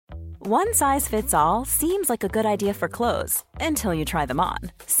One size fits all seems like a good idea for clothes until you try them on.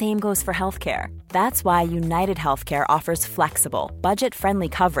 Same goes for healthcare. That's why United Healthcare offers flexible, budget-friendly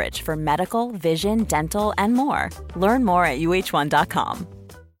coverage for medical, vision, dental, and more. Learn more at uh1.com.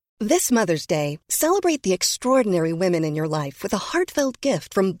 This Mother's Day, celebrate the extraordinary women in your life with a heartfelt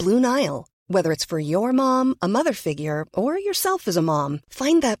gift from Blue Nile. Whether it's for your mom, a mother figure, or yourself as a mom,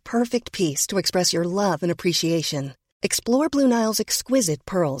 find that perfect piece to express your love and appreciation. Explore Blue Nile's exquisite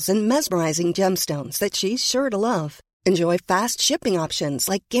pearls and mesmerizing gemstones that she's sure to love. Enjoy fast shipping options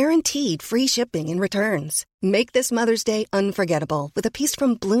like guaranteed free shipping and returns. Make this Mother's Day unforgettable with a piece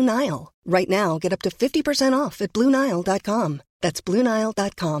from Blue Nile. Right now, get up to 50% off at BlueNile.com. That's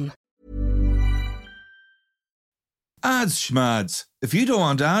BlueNile.com. Ads schmads. If you don't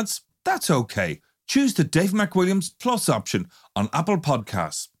want ads, that's okay. Choose the Dave McWilliams Plus option on Apple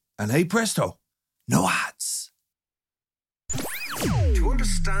Podcasts. And hey presto, no ads. To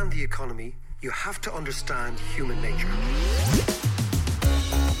understand the economy, you have to understand human nature.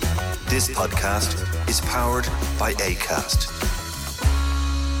 This podcast is powered by Acast.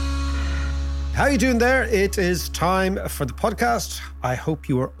 How are you doing there? It is time for the podcast. I hope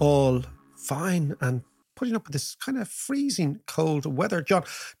you are all fine and putting up with this kind of freezing cold weather.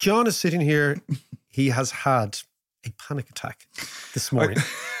 John is sitting here. He has had a panic attack this morning.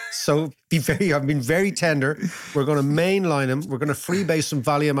 So I've been very tender. We're going to mainline him. We're going to freebase some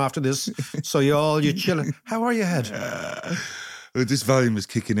Valium after this. So you chilling. How are you, Head? This volume is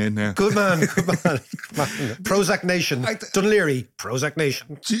kicking in now. Good man. Prozac Nation. Dunleary, Prozac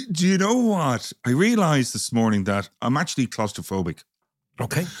Nation. Do you know what? I realised this morning that I'm actually claustrophobic.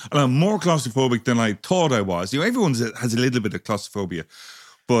 Okay. And I'm more claustrophobic than I thought I was. Everyone has a little bit of claustrophobia.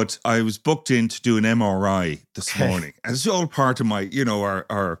 But I was booked in to do an MRI this morning. And it's all part of my,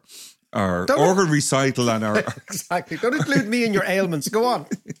 our organ recital and our... Exactly. Don't include me in your ailments. Go on.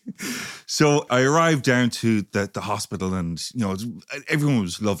 So I arrived down to the hospital and, everyone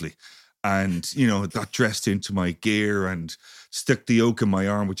was lovely. And, got dressed into my gear and stuck the yoke in my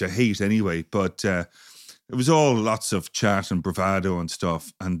arm, which I hate anyway. But it was all lots of chat and bravado and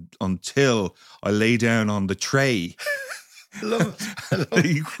stuff. And until I lay down on the tray... Love it.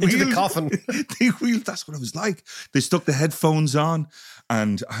 Into the coffin. They wheeled. That's what it was like. They stuck the headphones on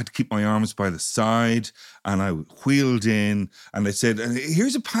and I had to keep my arms by the side and I wheeled in and they said,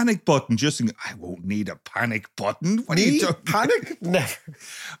 here's a panic button. I won't need a panic button. What are you doing? Panic? Never.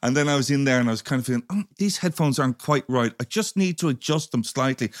 And then I was in there and I was kind of feeling, these headphones aren't quite right. I just need to adjust them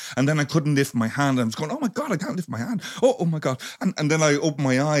slightly. And then I couldn't lift my hand. I was going, oh my God, I can't lift my hand. Oh my God. And then I opened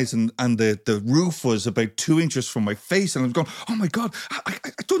my eyes and the roof was about 2 inches from my face. And I was going, oh my God, I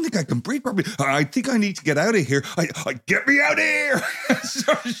don't think I can breathe properly. I think I need to get out of here. Get me out of here. I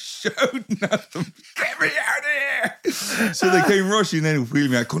started shouting at them, get me out of here. So they came rushing in and wheeled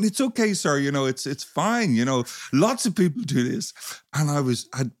me out, going, it's okay, sir. It's fine. Lots of people do this. And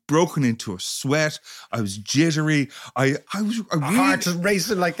I'd broken into a sweat. I was jittery. I really, heart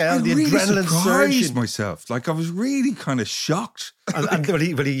racing like hell. The really adrenaline surging. Myself. Like I was really kind of shocked. And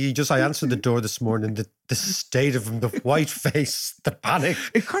I answered the door this morning. The state of him, the white face, the panic.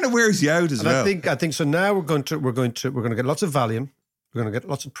 It kind of wears you out as well. I think so. Now we're going to get lots of Valium. We're going to get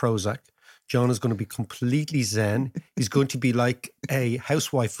lots of Prozac. John is going to be completely zen. He's going to be like a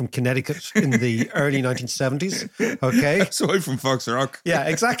housewife from Connecticut in the early 1970s. Okay? Housewife from Fox Rock. Yeah,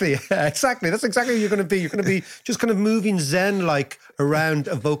 exactly. Exactly. That's exactly what you're going to be. You're going to be just kind of moving zen-like around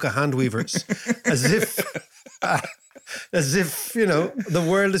Avoca hand weavers as if the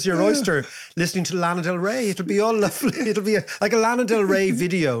world is your oyster, listening to Lana Del Rey. It'll be all lovely. It'll be like a Lana Del Rey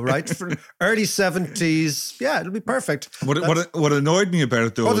video, right? For early 70s. Yeah, it'll be perfect. What annoyed me about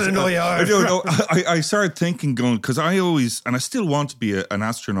it, though... What did annoy you? I started thinking, because I always... And I still want to be an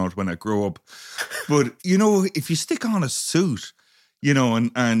astronaut when I grow up. But, if you stick on a suit...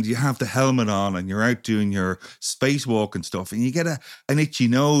 and you have the helmet on and you're out doing your spacewalk and stuff and you get an itchy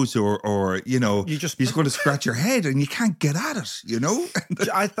nose or you're just going to scratch your head and you can't get at it,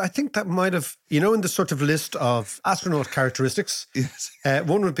 I think that might have, in the sort of list of astronaut characteristics, yes.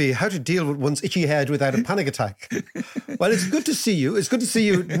 One would be how to deal with one's itchy head without a panic attack. Well, it's good to see you. It's good to see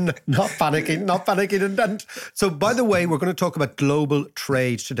you not panicking. And so, by the way, we're going to talk about global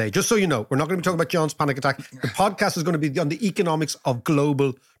trade today. Just so you know, we're not going to be talking about John's panic attack. The podcast is going to be on the economics of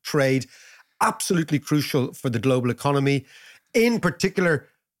global trade. Absolutely crucial for the global economy. In particular,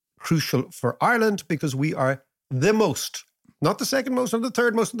 crucial for Ireland because we are the most, not the second most, not the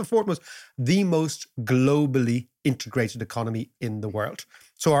third most, not the fourth most, the most globally integrated economy in the world.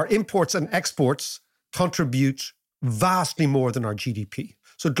 So our imports and exports contribute vastly more than our GDP.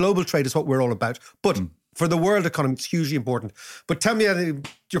 So global trade is what we're all about. But For the world economy, it's hugely important. But tell me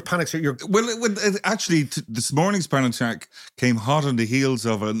your panics. Actually, this morning's panic attack came hot on the heels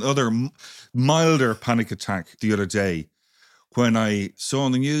of another milder panic attack the other day, when I saw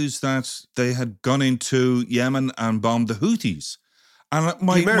on the news that they had gone into Yemen and bombed the Houthis. And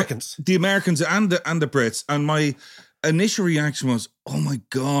the Americans and the Brits. And my initial reaction was, oh my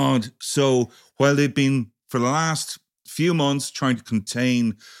God. So while they've been, for the last few months, trying to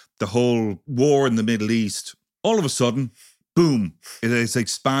contain the whole war in the Middle East, all of a sudden, boom, it has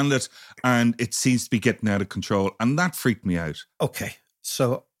expanded and it seems to be getting out of control. And that freaked me out. Okay.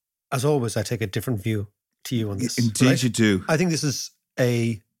 So, as always, I take a different view to you on this. Indeed, right? You do. I think this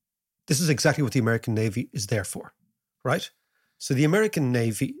is exactly what the American Navy is there for, right? So the American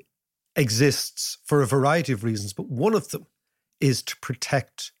Navy exists for a variety of reasons, but one of them is to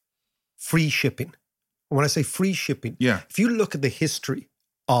protect free shipping. And when I say free shipping, if you look at the history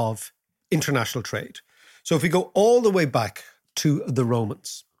of international trade, so if we go all the way back to the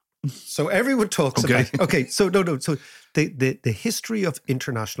Romans, so everyone talks about, so the history of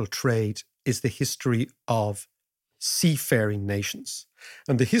international trade is the history of seafaring nations.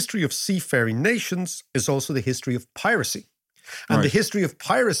 And the history of seafaring nations is also the history of piracy. And the history of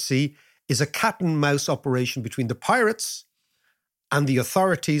piracy is a cat and mouse operation between the pirates and the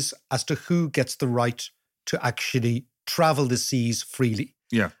authorities as to who gets the right to actually travel the seas freely.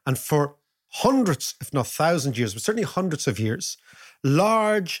 Yeah. And for hundreds, if not thousands years, but certainly hundreds of years,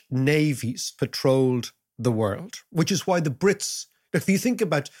 large navies patrolled the world, which is why the Brits, if you think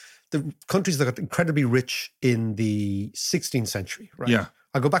about the countries that got incredibly rich in the 16th century, right? Yeah.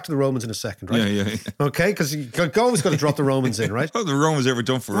 I'll go back to the Romans in a second, right? Yeah. Okay, because you always got to drop the Romans in, right? What have the Romans ever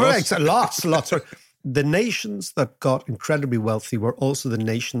done for us? Right, lots. Right. The nations that got incredibly wealthy were also the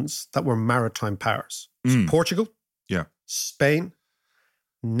nations that were maritime powers. So Portugal, Spain,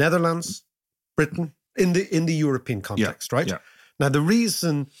 Netherlands, Britain, in the European context, right? Yeah. Now, the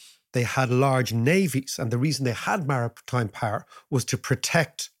reason they had large navies and the reason they had maritime power was to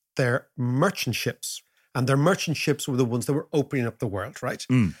protect their merchant ships. And their merchant ships were the ones that were opening up the world, right?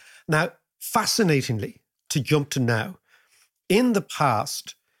 Now, fascinatingly, to jump to now, in the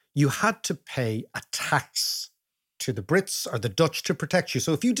past, you had to pay a tax to the Brits or the Dutch to protect you.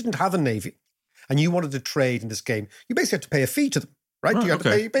 So if you didn't have a navy and you wanted to trade in this game, you basically had to pay a fee to them, right? You had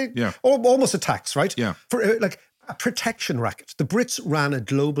to pay almost a tax, right? Yeah. For like a protection racket. The Brits ran a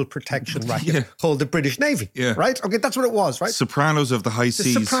global protection racket called the British Navy, right? Okay, that's what it was, right? Sopranos of the high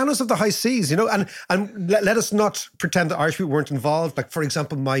seas. The Sopranos of the high seas, and let us not pretend that Irish people weren't involved. Like, for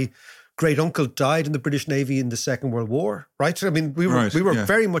example, my great uncle died in the British Navy in the Second World War, right? I mean, we were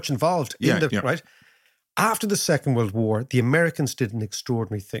very much involved in right? After the Second World War, the Americans did an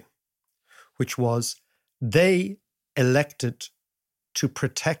extraordinary thing, which was they elected to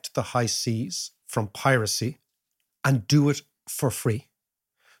protect the high seas from piracy and do it for free.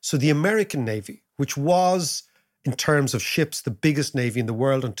 So the American Navy, which was, in terms of ships, the biggest navy in the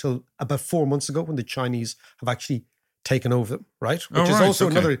world until about 4 months ago when the Chinese have actually taken over them, right? Which is also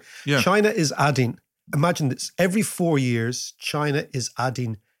another... Yeah. China is adding, imagine this, every 4 years, China is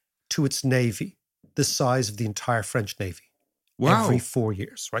adding to its navy the size of the entire French Navy. Wow. Every 4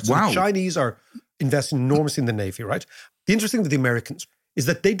 years, right? So the Chinese are investing enormously in the Navy, right? The interesting thing with the Americans is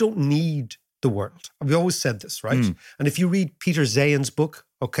that they don't need the world. We always said this, right? And if you read Peter Zahan's book,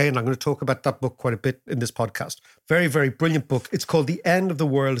 okay, and I'm going to talk about that book quite a bit in this podcast. Very, very brilliant book. It's called The End of the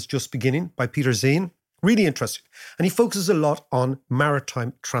World is Just Beginning by Peter Zahan. Really interesting. And he focuses a lot on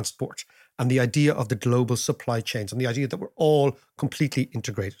maritime transport and the idea of the global supply chains and the idea that we're all completely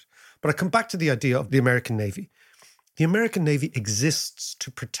integrated. But I come back to the idea of the American Navy. The American Navy exists to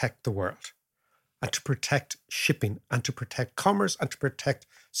protect the world and to protect shipping and to protect commerce and to protect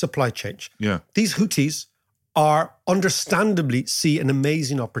supply chain. Yeah. These Houthis are understandably see an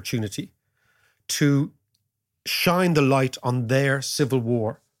amazing opportunity to shine the light on their civil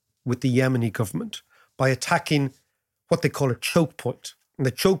war with the Yemeni government by attacking what they call a choke point. And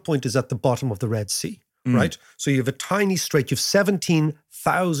the choke point is at the bottom of the Red Sea, right? So you have a tiny strait. You have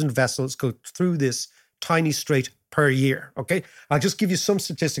 17,000 vessels go through this tiny strait per year, okay? I'll just give you some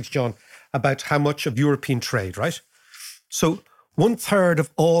statistics, John, about how much of European trade, right? So 1/3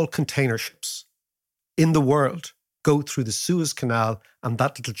 of all container ships in the world go through the Suez Canal and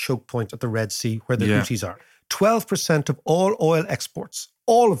that little choke point at the Red Sea where the Houthis are. 12% of all oil exports,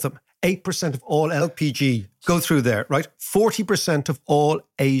 all of them, 8% of all LPG go through there, right? 40% of all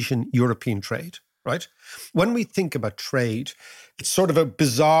Asian European trade, right? When we think about trade, it's sort of a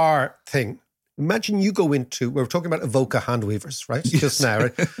bizarre thing. Imagine you go into, we were talking about Avoca hand weavers, right? Yes. Just now,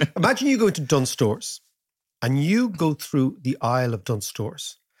 right? Imagine you go into Dunnes Stores and you go through the aisle of Dunnes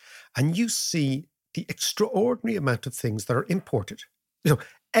Stores and you see the extraordinary amount of things that are imported.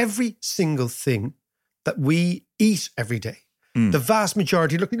 Every single thing that we eat every day, the vast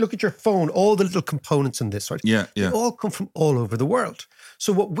majority, look at your phone, all the little components in this, right? Yeah. They all come from all over the world.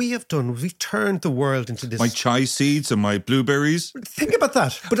 So what we have done is we've turned the world into this. My chai seeds and my blueberries. Think about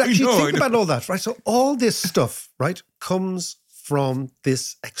that. But actually think about all that, right? So all this stuff, right, comes from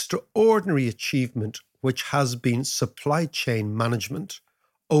this extraordinary achievement, which has been supply chain management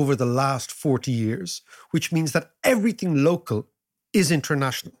over the last 40 years, which means that everything local is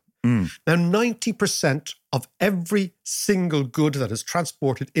international. Now, 90% of every single good that is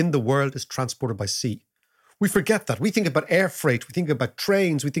transported in the world is transported by sea. We forget that. We think about air freight, we think about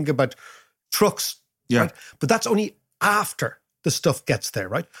trains, we think about trucks, right? But that's only after the stuff gets there,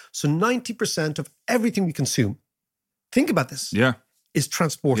 right? So 90% of everything we consume, think about this, is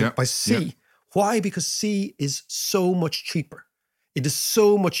transported by sea. Yeah. Why? Because sea is so much cheaper. It is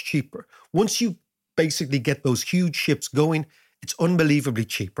so much cheaper. Once you basically get those huge ships going, it's unbelievably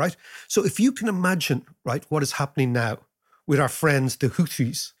cheap, right? So if you can imagine, right, what is happening now with our friends, the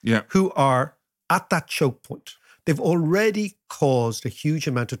Houthis, who are at that choke point. They've already caused a huge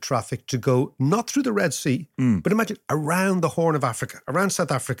amount of traffic to go not through the Red Sea, but imagine around the Horn of Africa, around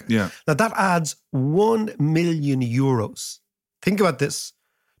South Africa. Yeah. Now that adds 1 million euros. Think about this,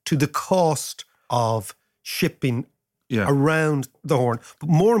 to the cost of shipping around the Horn. But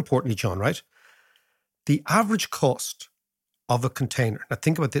more importantly, John, right? The average cost of a container. Now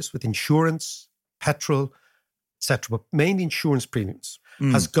think about this with insurance, petrol, etc., but mainly insurance premiums,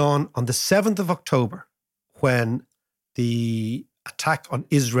 has gone on the 7th of October when the attack on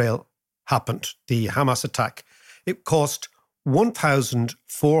Israel happened, the Hamas attack. It cost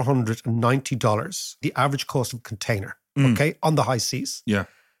 $1,490, the average cost of a container, okay, on the high seas. Yeah. Do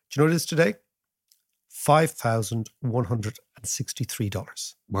you know what it is today?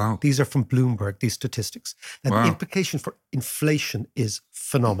 $5,163. Wow. These are from Bloomberg, these statistics. And the implication for inflation is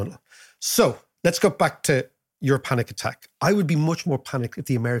phenomenal. So let's go back to your panic attack. I would be much more panicked if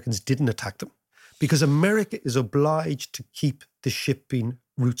the Americans didn't attack them, because America is obliged to keep the shipping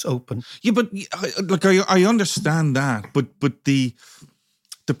routes open. Yeah, but look, I understand that, but the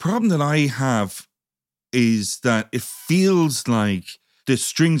problem that I have is that it feels like the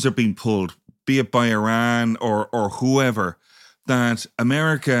strings are being pulled, be it by Iran or whoever, that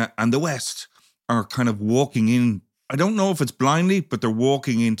America and the West are kind of walking in. I don't know if it's blindly, but they're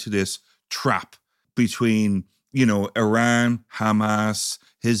walking into this trap between, you know, Iran, Hamas,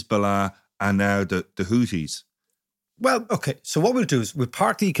 Hezbollah, and now the Houthis. Well, okay. So what we'll do is we'll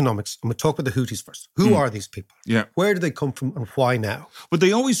park the economics and we'll talk about the Houthis first. Who are these people? Yeah. Where do they come from and why now? But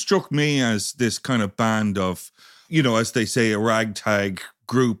they always struck me as this kind of band of, you know, as they say, a ragtag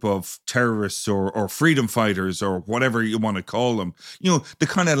group of terrorists or freedom fighters or whatever you want to call them. You know, the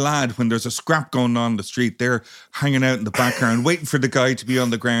kind of lad, when there's a scrap going on the street, they're hanging out in the background, waiting for the guy to be on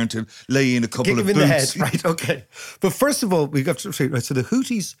the ground to lay in a couple of boots. Kick him in the head, right? Okay. But first of all, we've got to say, right, so the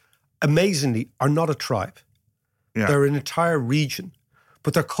Houthis, amazingly, are not a tribe. Yeah. They're an entire region.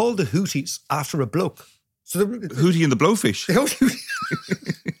 But they're called the Houthis after a bloke. So Houthi and the Blowfish.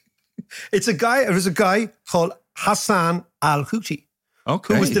 It was a guy called Hassan al-Houthi.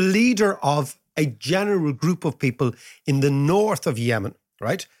 Okay. Who was the leader of a general group of people in the north of Yemen,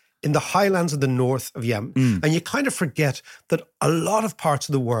 right? In the highlands of the north of Yemen. And you kind of forget that a lot of parts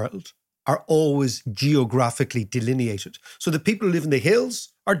of the world are always geographically delineated. So the people who live in the hills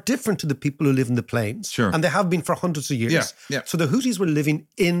are different to the people who live in the plains. Sure. And they have been for hundreds of years. Yeah. So the Houthis were living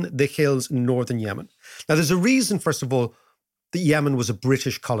in the hills in northern Yemen. Now, there's a reason, first of all, that Yemen was a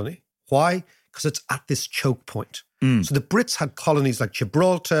British colony. Why? Because it's at this choke point. So the Brits had colonies like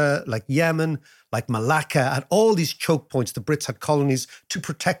Gibraltar, like Yemen, like Malacca. At all these choke points, the Brits had colonies to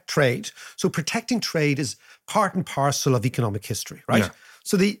protect trade. So protecting trade is part and parcel of economic history, right? Yeah.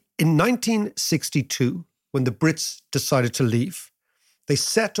 So in 1962, when the Brits decided to leave, they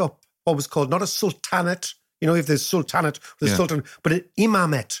set up what was called not a sultanate, you know, if there's sultanate, there's sultan, but an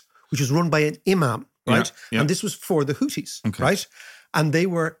imamate, which was run by an imam, right? Yeah. And this was for the Houthis, right? And they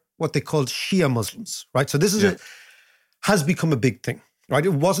were what they called Shia Muslims, right? So this is has become a big thing, right?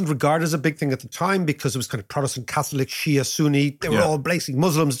 It wasn't regarded as a big thing at the time because it was kind of Protestant, Catholic, Shia, Sunni. They were all basically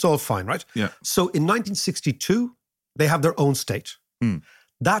Muslims. It's all fine, right? Yeah. So in 1962, they have their own state.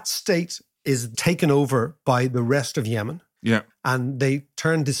 That state is taken over by the rest of Yemen. Yeah. And they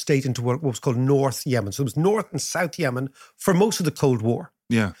turned this state into what was called North Yemen. So it was North and South Yemen for most of the Cold War.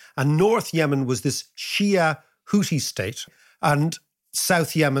 Yeah. And North Yemen was this Shia Houthi state. And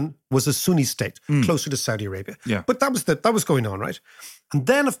South Yemen was a Sunni state, closer to Saudi Arabia. Yeah. But that was going on, right? And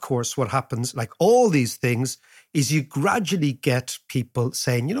then, of course, what happens, like all these things, is you gradually get people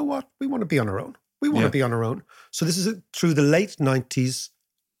saying, you know what, we want to be on our own. We want to be on our own. So this is through the late 90s,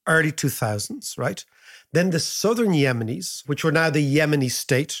 early 2000s, right? Then the southern Yemenis, which were now the Yemeni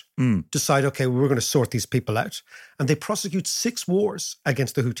state, decide, okay, we're going to sort these people out. And they prosecute 6 wars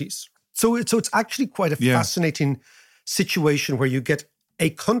against the Houthis. So it's actually quite a fascinating situation where you get a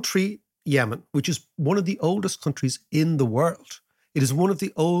country, Yemen, which is one of the oldest countries in the world. It is one of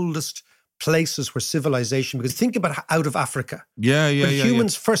the oldest places where civilization, because think about out of Africa. When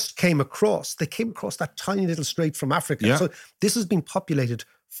humans first came across, they came across that tiny little strait from Africa. Yeah. So this has been populated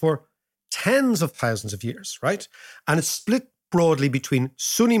for tens of thousands of years, right? And it's split broadly between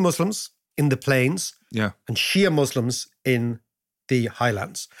Sunni Muslims in the plains and Shia Muslims in the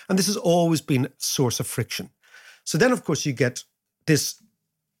highlands. And this has always been a source of friction. So then, of course, you get this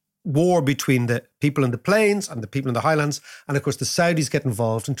war between the people in the plains and the people in the highlands. And of course, the Saudis get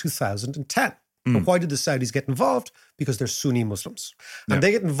involved in 2010. And why did the Saudis get involved? Because they're Sunni Muslims. And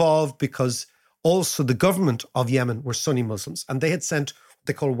they get involved because also the government of Yemen were Sunni Muslims. And they had sent what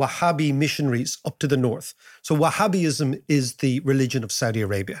they call Wahhabi missionaries up to the north. So Wahhabism is the religion of Saudi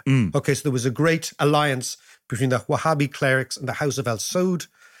Arabia. Okay, so there was a great alliance between the Wahhabi clerics and the House of Al Saud.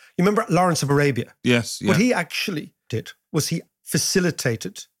 You remember Lawrence of Arabia? Yes. Yeah. What he actually did was he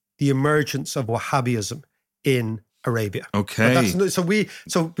facilitated the emergence of Wahhabism in Arabia. Okay.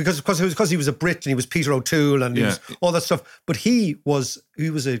 Because he was a Brit and he was Peter O'Toole and he was all that stuff. But he was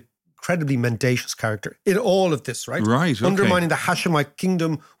a incredibly mendacious character in all of this, right? Right. Okay. Undermining the Hashemite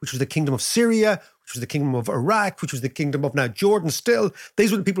kingdom, which was the kingdom of Syria, which was the kingdom of Iraq, which was the kingdom of now Jordan still.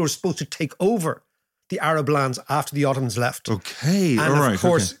 These were the people who were supposed to take over the Arab lands after the Ottomans left. Okay. And of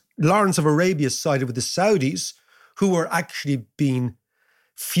course, Lawrence of Arabia sided with the Saudis, who were actually being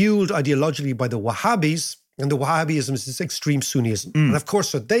fueled ideologically by the Wahhabis, and the Wahhabism is this extreme Sunnism. And of course,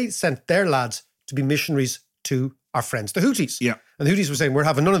 so they sent their lads to be missionaries to our friends, the Houthis. Yeah. And the Houthis were saying, we're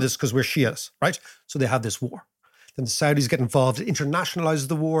having none of this because we're Shias, right? So they had this war. Then the Saudis get involved. It internationalizes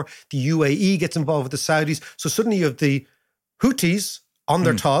the war. The UAE gets involved with the Saudis. So suddenly you have the Houthis on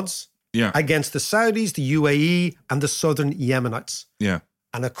their tods against the Saudis, the UAE, and the southern Yemenites. Yeah.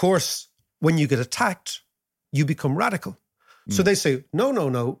 And of course, when you get attacked, you become radical. So they say,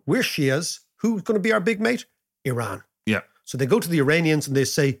 no, we're Shias. Who's going to be our big mate? Iran. Yeah. So they go to the Iranians and they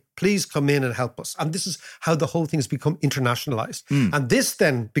say, please come in and help us. And this is how the whole thing has become internationalized. And this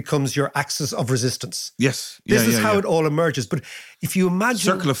then becomes your axis of resistance. Yes. This is how it all emerges. But if you imagine...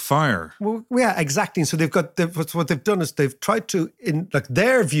 Circle of fire. Well, yeah, exactly. So what they've done is they've tried to,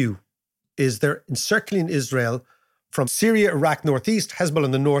 their view is they're encircling Israel from Syria, Iraq, northeast, Hezbollah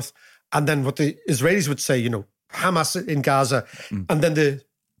in the north, and then what the Israelis would say, Hamas in Gaza, and then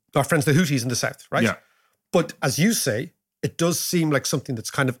our friends the Houthis in the south, right? Yeah. But as you say, it does seem like something that's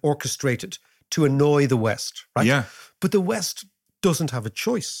kind of orchestrated to annoy the West, right? Yeah. But the West doesn't have a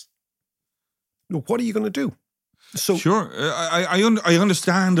choice. What are you going to do? So Sure. I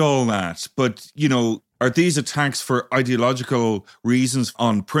understand all that, but, are these attacks for ideological reasons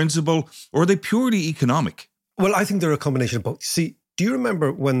on principle, or are they purely economic? Well, I think they're a combination of both. See, do you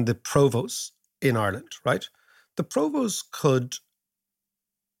remember when the provosts in Ireland, right? The provosts could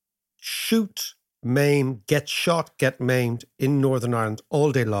shoot, maim, get shot, get maimed in Northern Ireland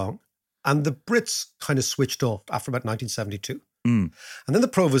all day long. And the Brits kind of switched off after about 1972. And then the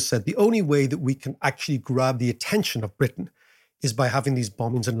provost said, the only way that we can actually grab the attention of Britain is by having these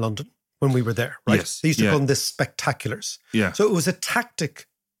bombings in London when we were there, right? Yes. They used to call them the spectaculars. Yeah. So it was a tactic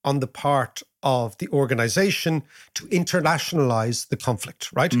on the part of the organisation to internationalise the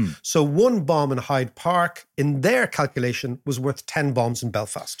conflict, right? So one bomb in Hyde Park, in their calculation, was worth 10 bombs in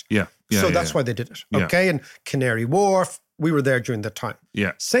Belfast. Yeah. So that's why they did it, Yeah. okay? And Canary Wharf, we were there during that time.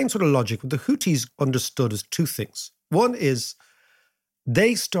 Yeah. Same sort of logic. What the Houthis understood is two things. One is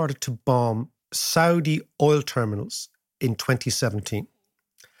they started to bomb Saudi oil terminals in 2017.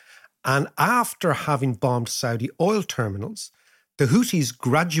 And after having bombed Saudi oil terminals, the Houthis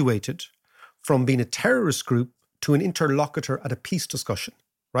graduated from being a terrorist group to an interlocutor at a peace discussion,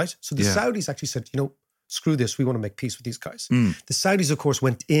 right? So the Saudis actually said, screw this, we want to make peace with these guys. The Saudis, of course,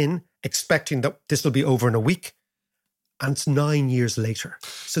 went in expecting that this will be over in a week, and it's 9 years later.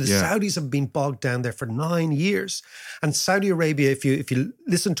 So the Saudis have been bogged down there for 9 years. And Saudi Arabia, if you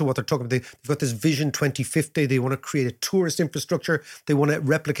listen to what they're talking about, they've got this Vision 2050. They want to create a tourist infrastructure. They want to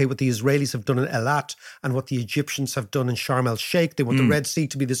replicate what the Israelis have done in Eilat and what the Egyptians have done in Sharm el-Sheikh. They want the Red Sea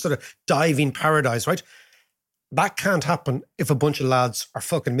to be this sort of diving paradise, right? That can't happen if a bunch of lads are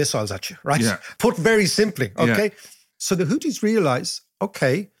fucking missiles at you, right? Yeah. Put very simply, okay? So the Houthis realize,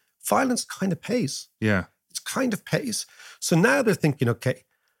 okay, violence kind of pays. Yeah. It kind of pays. So now they're thinking, okay,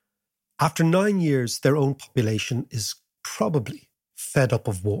 after 9 years, their own population is probably fed up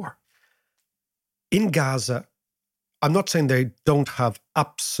of war. in Gaza, I'm not saying they don't have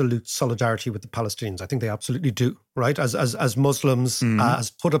absolute solidarity with the Palestinians. I think they absolutely do, right? As Muslims,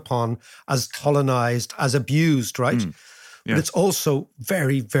 as put upon, as colonized, as abused, right? Yeah. But it's also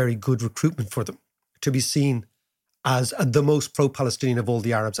very, very good recruitment for them to be seen as the most pro-Palestinian of all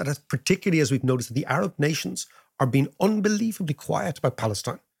the Arabs. And particularly as we've noticed that the Arab nations are being unbelievably quiet about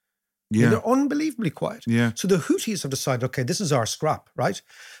Palestine. Yeah. And they're unbelievably quiet. Yeah. So the Houthis have decided, okay, this is our scrap, right?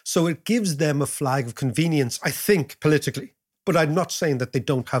 So it gives them a flag of convenience, I think, politically. But I'm not saying that they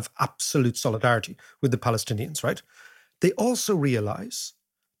don't have absolute solidarity with the Palestinians, right? They also realize,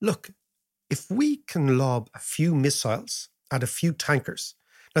 look, if we can lob a few missiles at a few tankers,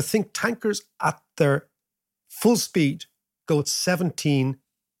 now think tankers at their full speed go at 17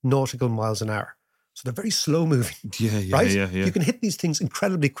 nautical miles an hour. So they're very slow moving, right? Yeah. You can hit these things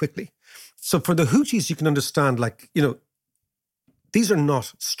incredibly quickly. So for the Houthis, you can understand, like, these are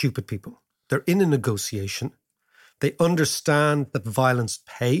not stupid people. They're in a negotiation. They understand that violence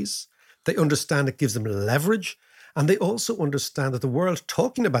pays. They understand it gives them leverage. And they also understand that the world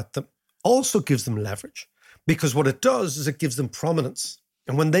talking about them also gives them leverage. Because what it does is it gives them prominence.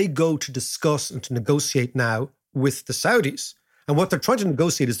 And when they go to discuss and to negotiate now with the Saudis, and what they're trying to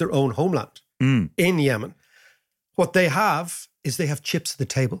negotiate is their own homeland in Yemen, what they have is they have chips at the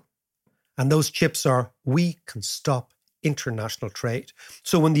table. And those chips are, we can stop international trade.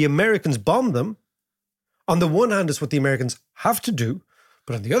 So when the Americans bomb them, on the one hand, it's what the Americans have to do.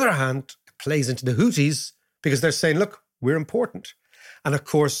 But on the other hand, it plays into the Houthis because they're saying, look, we're important. And of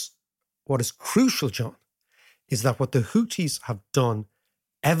course, what is crucial, John, is that what the Houthis have done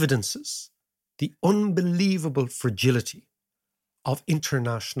evidences the unbelievable fragility of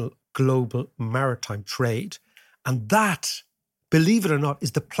international global maritime trade. And that, believe it or not,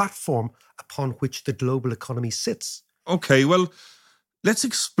 is the platform upon which the global economy sits. Okay, well, let's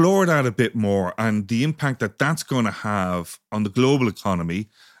explore that a bit more and the impact that that's going to have on the global economy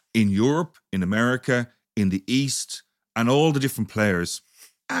in Europe, in America, in the East, and all the different players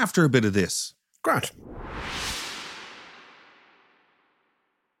after a bit of this. Grant.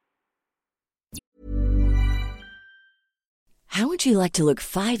 How would you like to look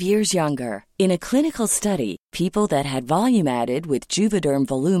 5 years younger? In a clinical study, people that had volume added with Juvederm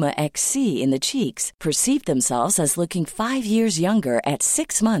Voluma XC in the cheeks perceived themselves as looking 5 years younger at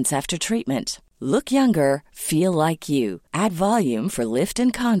 6 months after treatment. Look younger, feel like you. Add volume for lift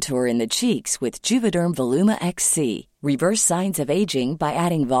and contour in the cheeks with Juvederm Voluma XC. Reverse signs of aging by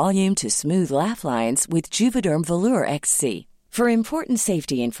adding volume to smooth laugh lines with Juvederm Volure XC. For important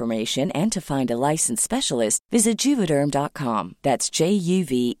safety information and to find a licensed specialist, visit Juvederm.com. That's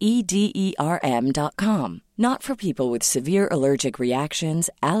JUVEDERM.com. Not for people with severe allergic reactions,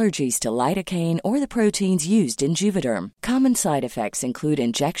 allergies to lidocaine, or the proteins used in Juvederm. Common side effects include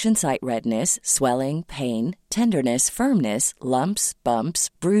injection site redness, swelling, pain, tenderness, firmness, lumps, bumps,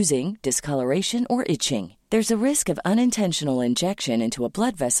 bruising, discoloration, or itching. There's a risk of unintentional injection into a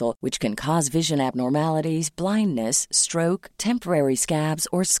blood vessel, which can cause vision abnormalities, blindness, stroke, temporary scabs,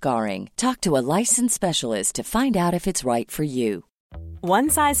 or scarring. Talk to a licensed specialist to find out if it's right for you. One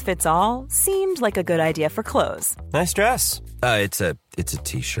size fits all seemed like a good idea for clothes. Nice dress. It's a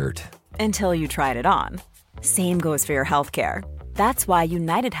t-shirt. Until you tried it on. Same goes for your healthcare. That's why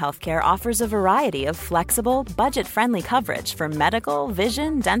United Healthcare offers a variety of flexible, budget-friendly coverage for medical,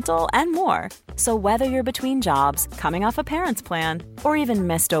 vision, dental, and more. So whether you're between jobs, coming off a parent's plan, or even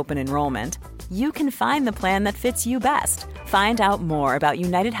missed open enrollment, you can find the plan that fits you best. Find out more about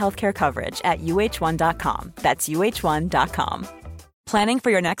United Healthcare coverage at uh1.com. That's uh1.com. Planning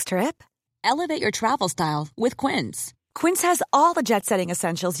for your next trip? Elevate your travel style with Quince. Quince has all the jet-setting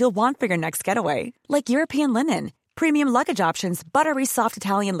essentials you'll want for your next getaway, like European linen, premium luggage options, buttery soft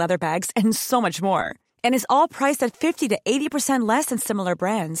Italian leather bags, and so much more. And is all priced at 50 to 80% less than similar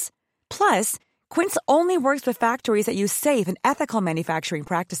brands. Plus, Quince only works with factories that use safe and ethical manufacturing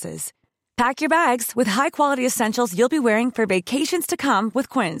practices. Pack your bags with high-quality essentials you'll be wearing for vacations to come with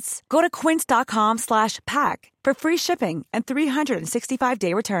Quince. Go to quince.com/pack for free shipping and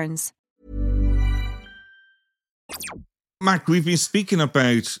 365-day returns. Mark, we've been speaking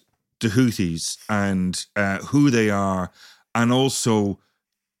about the Houthis and who they are, and also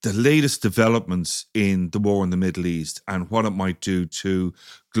the latest developments in the war in the Middle East and what it might do to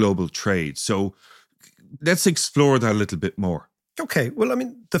global trade. So let's explore that a little bit more. Okay, well, I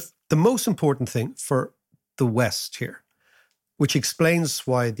mean, the most important thing for the West here, which explains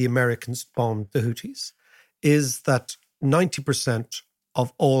why the Americans bombed the Houthis, is that 90%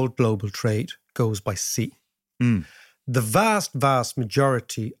 of all global trade goes by sea. The vast, vast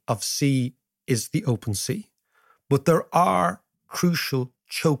majority of sea is the open sea. But there are crucial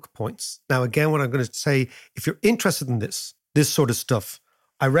choke points. Now, again, what I'm going to say, if you're interested in this sort of stuff,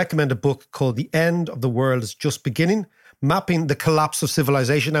 I recommend a book called The End of the World is Just Beginning, Mapping the Collapse of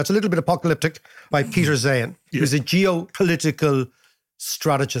Civilization. Now, it's a little bit apocalyptic, by Peter Zahan, who's a geopolitical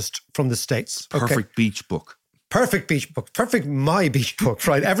strategist from the States. Perfect beach book. Perfect beach book. Perfect my beach book,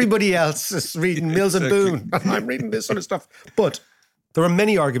 right? Everybody else is reading Mills and Boone, and I'm reading this sort of stuff. But there are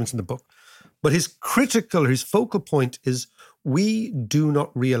many arguments in the book. But his focal point is, we do not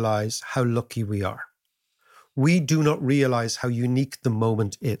realize how lucky we are. We do not realize how unique the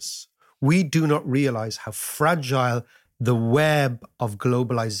moment is. We do not realize how fragile the web of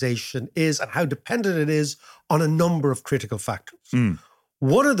globalization is and how dependent it is on a number of critical factors.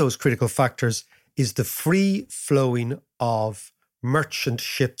 One of those critical factors is the free flowing of merchant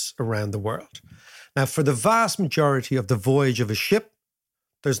ships around the world. Now, for the vast majority of the voyage of a ship,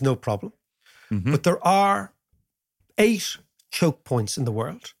 there's no problem. But there are 8 choke points in the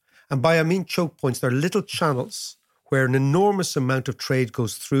world. And by I mean choke points, they're little channels where an enormous amount of trade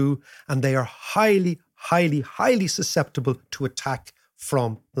goes through, and they are highly, highly, highly susceptible to attack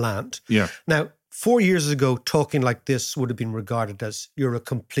from land. Yeah. Now, 4 years ago, talking like this would have been regarded as you're a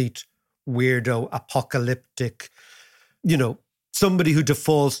complete weirdo, apocalyptic, somebody who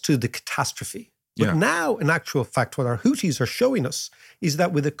defaults to the catastrophe. But now, in actual fact, what our Houthis are showing us is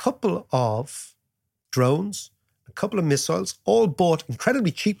that with a couple of drones, a couple of missiles, all bought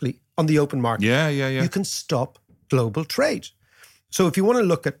incredibly cheaply on the open market, you can stop global trade. So if you want to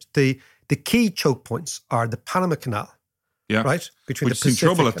look at the key choke points are the Panama Canal, right? Between Which the Pacific is in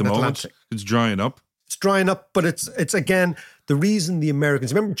trouble at the and moment. Atlantic. It's drying up. It's drying up, but it's again, the reason the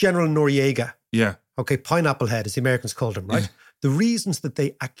Americans, remember General Noriega? Yeah. Okay, Pineapple Head, as the Americans called him, right? The reasons that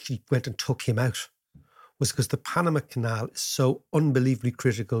they actually went and took him out was because the Panama Canal is so unbelievably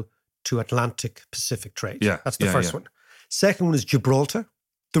critical to Atlantic-Pacific trade. Yeah. That's the first one. Second one is Gibraltar.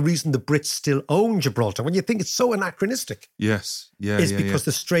 The reason the Brits still own Gibraltar, when you think it's so anachronistic, is because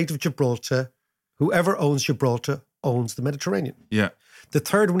the Strait of Gibraltar, whoever owns Gibraltar owns the Mediterranean. Yeah. The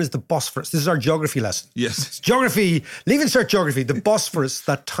third one is the Bosphorus. This is our geography lesson. Yes. It's geography, leave insert geography. The Bosphorus,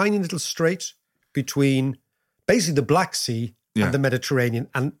 that tiny little strait between basically the Black Sea and the Mediterranean,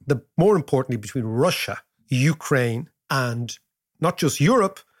 and more importantly, between Russia, Ukraine, and not just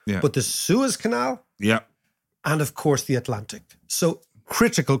Europe, but the Suez Canal, and of course the Atlantic. So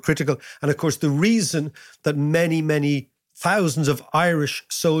critical. And of course, the reason that many, many thousands of Irish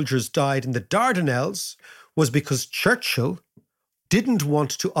soldiers died in the Dardanelles was because Churchill didn't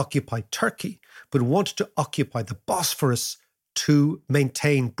want to occupy Turkey, but wanted to occupy the Bosphorus to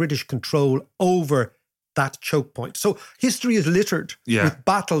maintain British control over that choke point. So history is littered with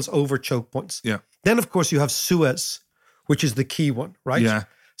battles over choke points. Yeah. Then, of course, you have Suez, which is the key one, right? Yeah.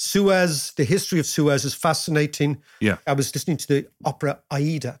 Suez, the history of Suez is fascinating. Yeah. I was listening to the opera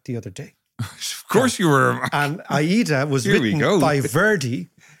Aida the other day. Of course you were. And Aida was written by Verdi,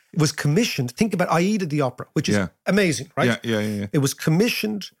 was commissioned. Think about Aida the opera, which is amazing, right? Yeah. It was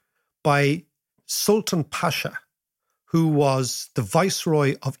commissioned by Sultan Pasha, who was the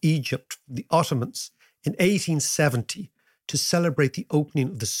viceroy of Egypt, the Ottomans, in 1870 to celebrate the opening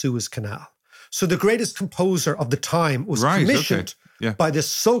of the Suez Canal. So the greatest composer of the time was commissioned by the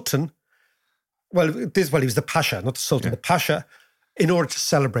Sultan. Well, he was the Pasha, not the Sultan, the Pasha, in order to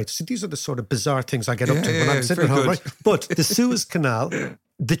celebrate. So these are the sort of bizarre things I get up to when I'm sitting at home, right? But the Suez Canal,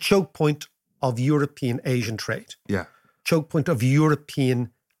 the choke point of European-Asian trade. Yeah. Choke point of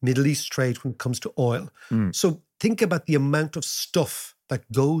European Middle East trade when it comes to oil. So think about the amount of stuff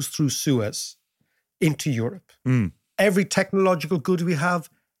that goes through Suez into Europe. Every technological good we have,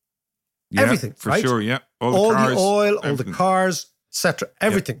 everything, for right? sure, All the cars, the oil, everything. all the cars, etc.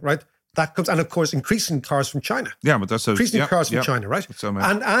 Everything, right? That comes, and of course, increasing cars from China. Yeah, but that's increasing cars from China, right?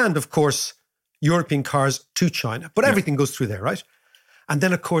 And of course, European cars to China. But everything goes through there, right? And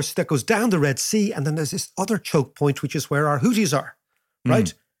then, of course, that goes down the Red Sea, and then there's this other choke point, which is where our Houthis are,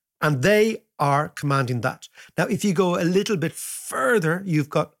 right? And they are commanding that. Now, if you go a little bit further, you've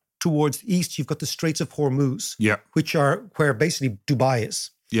got towards the east, you've got the Straits of Hormuz, which are where basically Dubai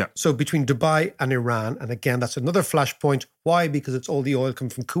is. Yeah. So between Dubai and Iran, and again, that's another flashpoint. Why? Because it's all the oil coming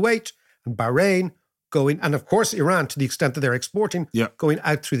from Kuwait and Bahrain going, and of course Iran, to the extent that they're exporting, going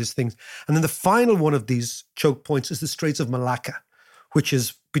out through these things. And then the final one of these choke points is the Straits of Malacca, which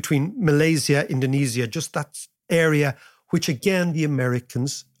is between Malaysia, Indonesia, just that area, which again, the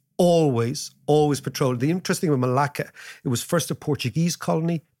Americans always patrolled. The interesting thing with Malacca, it was first a Portuguese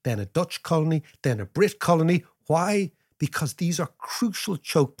colony, then a Dutch colony, then a Brit colony. Why? Because these are crucial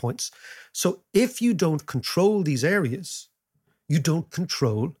choke points. So if you don't control these areas, you don't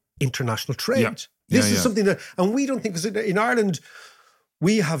control international trade. This is something that, and we don't think, because in Ireland,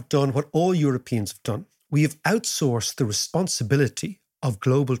 we have done what all Europeans have done. We have outsourced the responsibility of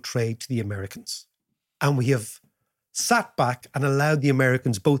global trade to the Americans. And we have sat back and allowed the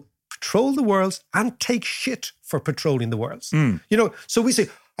Americans both patrol the worlds and take shit for patrolling the worlds. So we say,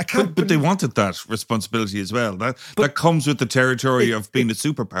 I can't... But they wanted that responsibility as well. That comes with the territory of being a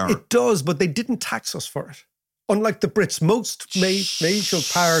superpower. It does, but they didn't tax us for it. Unlike the Brits, most major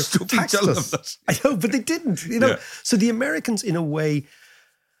powers taxed us. I know, but they didn't. Yeah. So the Americans, in a way,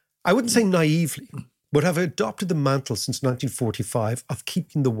 I wouldn't say naively, but have adopted the mantle since 1945 of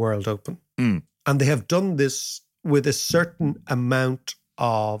keeping the world open. And they have done this with a certain amount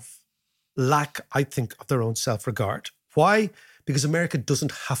of lack, I think, of their own self-regard. Why? Because America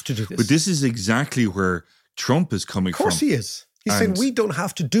doesn't have to do this. But this is exactly where Trump is coming from. Of course he is. He's saying we don't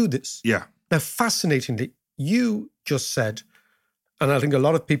have to do this. Yeah. Now, fascinatingly, you just said, and I think a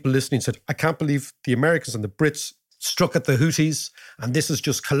lot of people listening said, I can't believe the Americans and the Brits struck at the Houthis and this is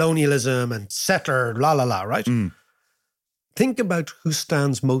just colonialism and settler, la, la, la, right? Think about who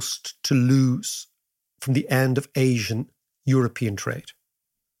stands most to lose from the end of Asian-European trade.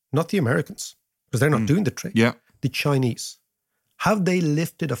 Not the Americans, because they're not doing the trade. Yeah. The Chinese. Have they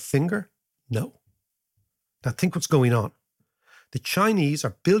lifted a finger? No. Now think what's going on. The Chinese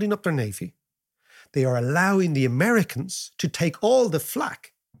are building up their navy. They are allowing the Americans to take all the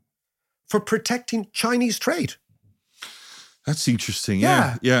flack for protecting Chinese trade. That's interesting.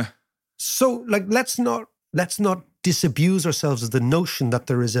 Yeah. So, let's not disabuse ourselves of the notion that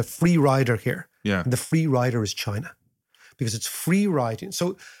there is a free rider here. Yeah. And the free rider is China, because it's free riding.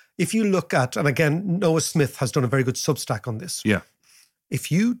 So, if you look at, and again, Noah Smith has done a very good Substack on this. Yeah.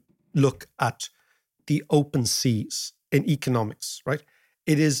 If you look at the open seas in economics, right,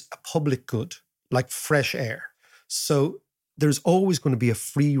 it is a public good, like fresh air. So there's always going to be a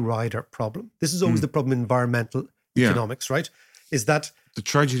free rider problem. This is always the problem in environmental economics, right? Is that the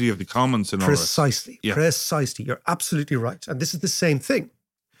tragedy of the commons and all precisely, that. Yeah. Precisely. You're absolutely right. And this is the same thing.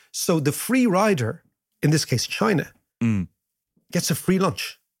 So the free rider, in this case, China, gets a free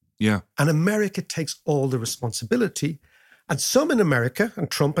lunch. Yeah. And America takes all the responsibility. And some in America, and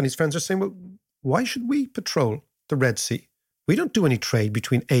Trump and his friends are saying, well, why should we patrol the Red Sea? We don't do any trade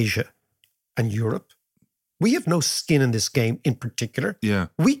between Asia and Europe. We have no skin in this game in particular. Yeah.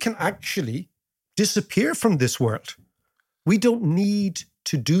 We can actually disappear from this world. We don't need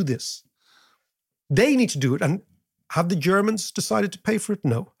to do this. They need to do it. And have the Germans decided to pay for it?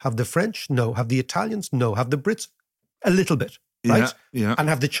 No. Have the French? No. Have the Italians? No. Have the Brits? A little bit, right? Yeah. And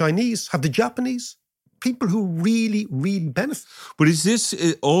have the Chinese? Have the Japanese? People who really, really benefit. But is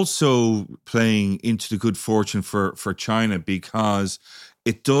this also playing into the good fortune for China, because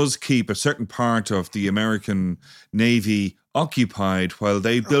it does keep a certain part of the American Navy occupied while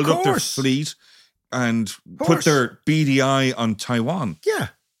they build up their fleet and put their beady eye on Taiwan? Yeah.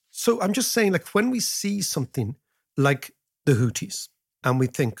 So I'm just saying, when we see something like the Houthis and we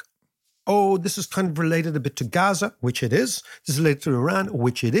think, oh, this is kind of related a bit to Gaza, which it is. This is related to Iran,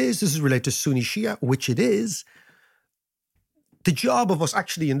 which it is. This is related to Sunni Shia, which it is. The job of us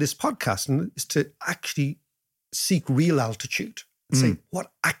actually in this podcast is to actually seek real altitude and say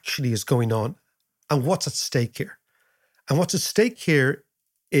what actually is going on and what's at stake here. And what's at stake here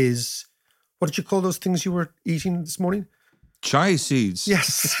is, what did you call those things you were eating this morning? Chia seeds.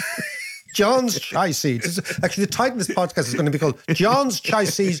 Yes. John's Chai Seeds. Actually, the title of this podcast is going to be called John's Chai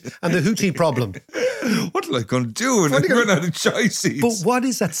Seeds and the Houthi Problem. What am I going to do when I run out of chai seeds? But what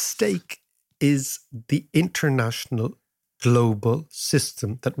is at stake is the international global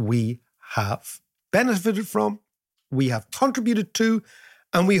system that we have benefited from, we have contributed to,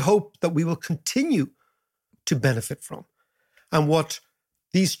 and we hope that we will continue to benefit from. And what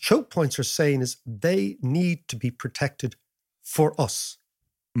these choke points are saying is they need to be protected for us.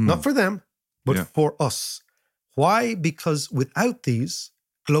 Not for them, but for us. Why? Because without these,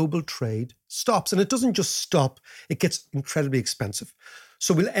 global trade stops. And it doesn't just stop, it gets incredibly expensive.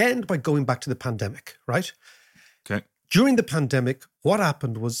 So we'll end by going back to the pandemic, right? Okay. During the pandemic, what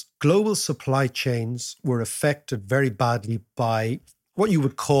happened was global supply chains were affected very badly by what you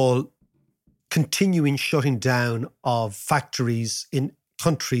would call continuing shutting down of factories in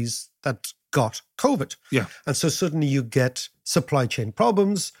countries that got COVID. Yeah. And so suddenly you get supply chain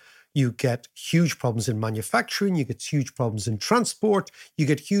problems, you get huge problems in manufacturing, you get huge problems in transport, you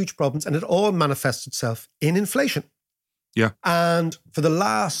get huge problems, and it all manifests itself in inflation. Yeah. And for the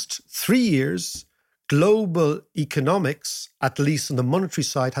last 3 years, global economics, at least on the monetary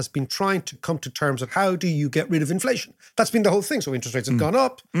side, has been trying to come to terms with how do you get rid of inflation? That's been the whole thing. So interest rates have gone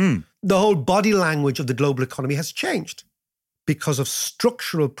up. The whole body language of the global economy has changed because of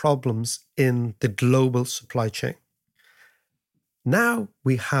structural problems in the global supply chain. Now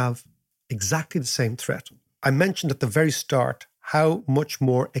we have exactly the same threat. I mentioned at the very start how much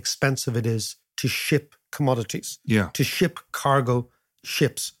more expensive it is to ship commodities, to ship cargo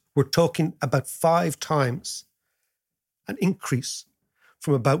ships. We're talking about 5 times an increase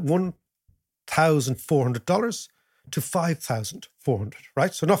from about $1,400 to $5,400,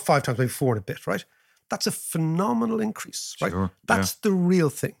 right? So not 5 times, maybe 4 and a bit, right? That's a phenomenal increase, right? Sure, That's the real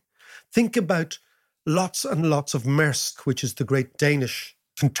thing. Think about lots and lots of Maersk, which is the great Danish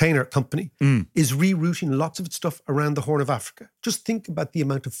container company, is rerouting lots of its stuff around the Horn of Africa. Just think about the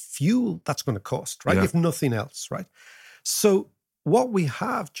amount of fuel that's going to cost, right? If nothing else, right? So what we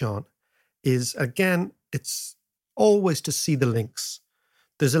have, John, is, again, it's always to see the links.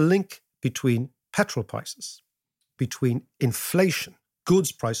 There's a link between petrol prices, between inflation,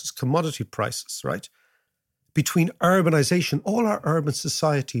 goods prices, commodity prices, right? Between urbanization. All our urban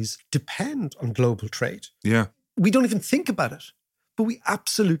societies depend on global trade. Yeah. We don't even think about it, but we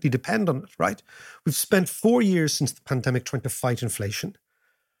absolutely depend on it, right? We've spent 4 years since the pandemic trying to fight inflation.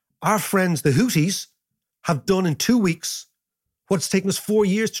 Our friends, the Houthis, have done in 2 weeks what it's taken us 4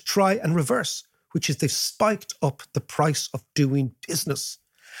 years to try and reverse, which is they've spiked up the price of doing business.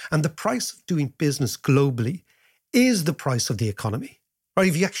 And the price of doing business globally is the price of the economy, right?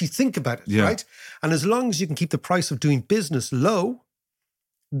 If you actually think about it, right? And as long as you can keep the price of doing business low,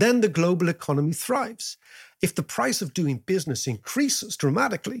 then the global economy thrives. If the price of doing business increases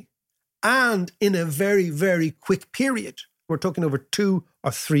dramatically and in a very, very quick period, we're talking over 2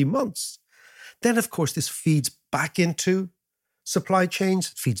 or 3 months, then of course this feeds back into supply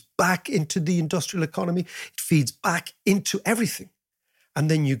chains, it feeds back into the industrial economy, it feeds back into everything. And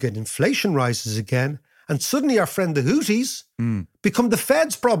then you get inflation rises again, and suddenly our friend the Houthis become the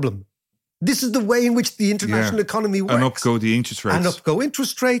Fed's problem. This is the way in which the international economy works. And up go the interest rates. And up go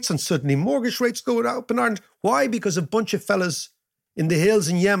interest rates, and suddenly mortgage rates go up in Ireland. Why? Because a bunch of fellas in the hills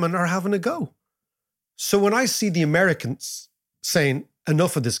in Yemen are having a go. So when I see the Americans saying,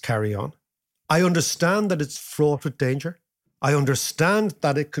 enough of this carry on, I understand that it's fraught with danger. I understand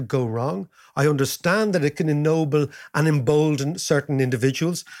that it could go wrong. I understand that it can ennoble and embolden certain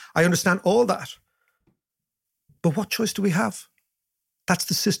individuals. I understand all that. But what choice do we have? That's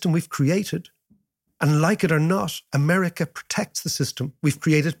the system we've created. And like it or not, America protects the system we've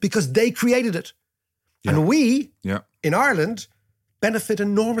created because they created it. Yeah. And we, in Ireland, benefit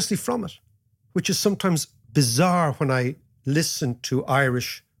enormously from it, which is sometimes bizarre when I listen to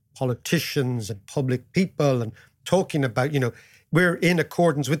Irish politicians and public people and talking about, we're in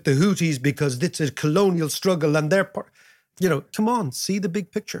accordance with the Houthis because it's a colonial struggle and they're part. Come on, see the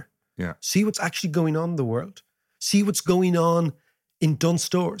big picture. Yeah. See what's actually going on in the world. See what's going on in Dunnes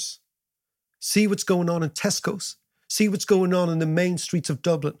Stores. See what's going on in Tesco's. See what's going on in the main streets of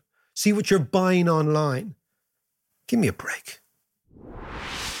Dublin. See what you're buying online. Give me a break.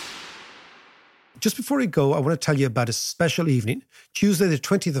 Just before we go, I want to tell you about a special evening, Tuesday the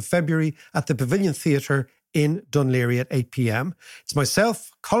 20th of February at the Pavilion Theatre in Dunleary at 8 p.m. It's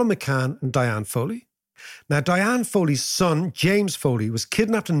myself, Colin McCann and Diane Foley. Now, Diane Foley's son, James Foley, was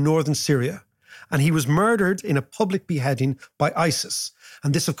kidnapped in northern Syria and he was murdered in a public beheading by ISIS.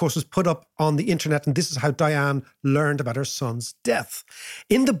 And this, of course, was put up on the internet, and this is how Diane learned about her son's death.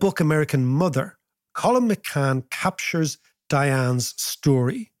 In the book American Mother, Colin McCann captures Diane's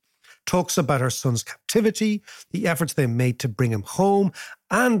story, talks about her son's captivity, the efforts they made to bring him home,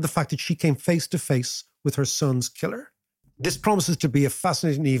 and the fact that she came face to face with her son's killer. This promises to be a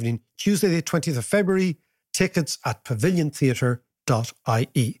fascinating evening, Tuesday the 20th of February, tickets at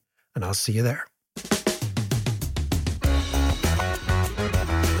paviliontheatre.ie. And I'll see you there.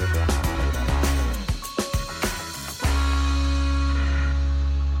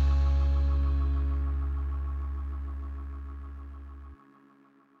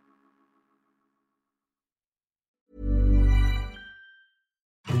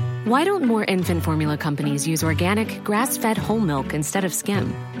 Why don't more infant formula companies use organic, grass-fed whole milk instead of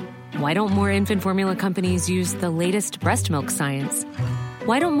skim? Why don't more infant formula companies use the latest breast milk science?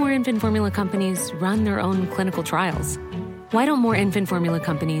 Why don't more infant formula companies run their own clinical trials? Why don't more infant formula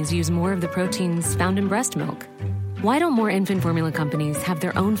companies use more of the proteins found in breast milk? Why don't more infant formula companies have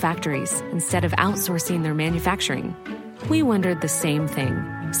their own factories instead of outsourcing their manufacturing? We wondered the same thing.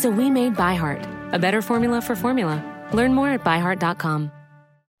 So we made ByHeart, a better formula for formula. Learn more at byheart.com.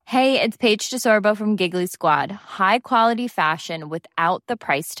 Hey, it's Paige DeSorbo from Giggly Squad. High quality fashion without the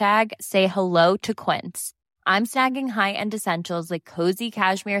price tag. Say hello to Quince. I'm snagging high-end essentials like cozy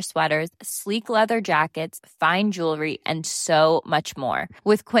cashmere sweaters, sleek leather jackets, fine jewelry, and so much more.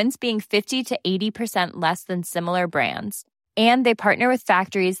 With Quince being 50 to 80% less than similar brands. And they partner with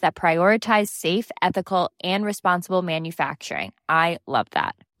factories that prioritize safe, ethical, and responsible manufacturing. I love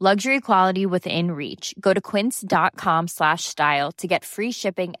that. Luxury quality within reach. Go to quince.com/style to get free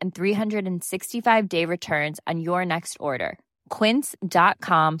shipping and 365-day returns on your next order.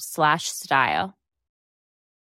 Quince.com/style.